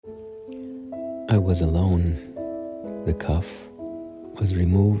I was alone. The cuff was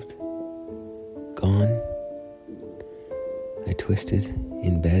removed, gone. I twisted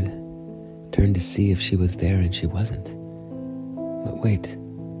in bed, turned to see if she was there, and she wasn't. But wait,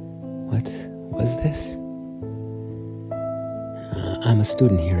 what was this? I'm a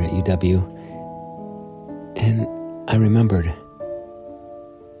student here at UW, and I remembered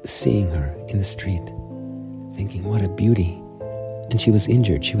seeing her in the street, thinking, what a beauty. And she was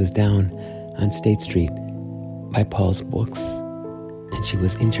injured. She was down on State Street by Paul's Books, and she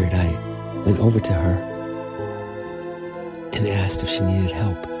was injured. I went over to her and asked if she needed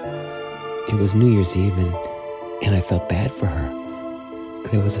help. It was New Year's Eve, and I felt bad for her.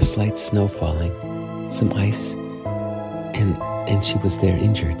 There was a slight snow falling, some ice, and she was there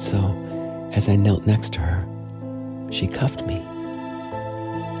injured. So as I knelt next to her, she cuffed me.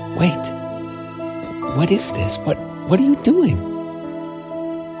 Wait, what is this? What are you doing?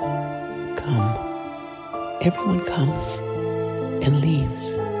 Come. Everyone comes and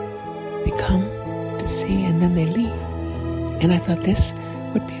leaves. They come to see and then they leave. And I thought this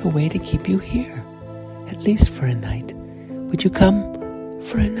would be a way to keep you here, at least for a night. Would you come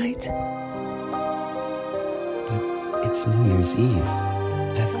for a night? But it's New Year's Eve.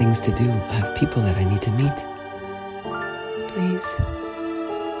 I have things to do. I have people that I need to meet. Please,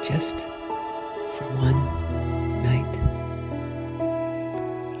 just for one night.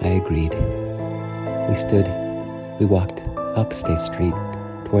 I agreed. We walked up State Street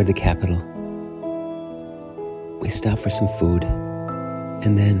toward the Capitol. We stopped for some food,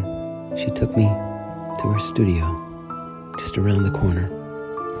 and then she took me to her studio, just around the corner.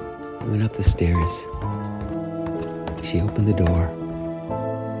 We went up the stairs. She opened the door.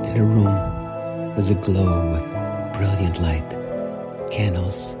 In her room was aglow with brilliant light,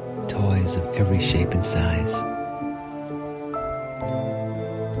 candles, toys of every shape and size.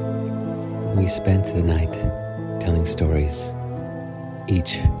 We spent the night telling stories,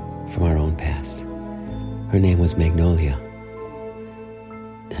 each from our own past. Her name was Magnolia,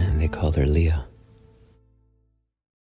 and they called her Leah.